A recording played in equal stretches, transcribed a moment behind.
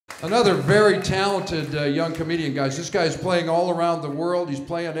Another very talented young comedian, guys. This guy's playing all around the world. He's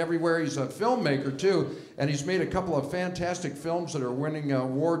playing everywhere. He's a filmmaker, too. And he's made a couple of fantastic films that are winning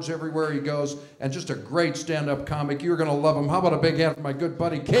awards everywhere he goes. And just a great stand-up comic. You're going to love him. How about a big hand for my good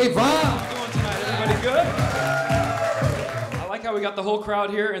buddy, Kvon? How you doing tonight? Everybody good? I like how we got the whole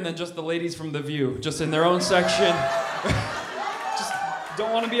crowd here and then just the ladies from The View, just in their own section. Just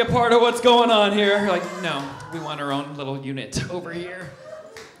don't want to be a part of what's going on here. Like, no, we want our own little unit over here.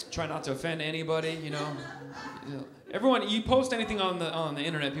 Try not to offend anybody, you know. Everyone, you post anything on the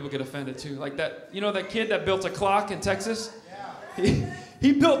internet, people get offended too. Like that, you know, that kid that built a clock in Texas?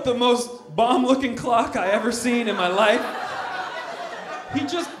 He built the most bomb-looking clock I ever seen in my life. He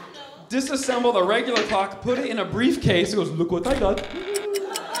just disassembled a regular clock, put it in a briefcase. He goes, "Look what I got."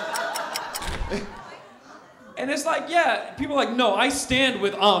 And it's like, yeah, people are like, "No, I stand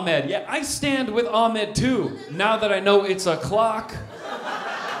with Ahmed." Yeah, I stand with Ahmed too. Now that I know it's a clock.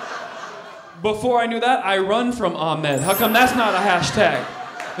 Before I knew that, I run from Ahmed. How come that's not a hashtag?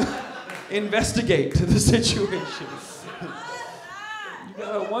 Investigate the situation. You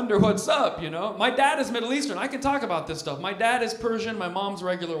gotta wonder what's up, you know? My dad is Middle Eastern. I can talk about this stuff. My dad is Persian, my mom's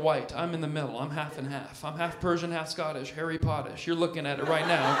regular white. I'm in the middle. I'm half and half. I'm half Persian, half Scottish. Harry Pottish. You're looking at it right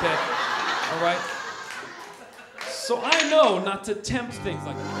now, okay? All right? So I know not to tempt things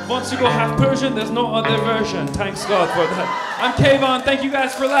like that. Once you go half Persian, there's no other version. Thanks God for that. I'm Kvon. Thank you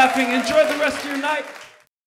guys for laughing. Enjoy the rest of your night.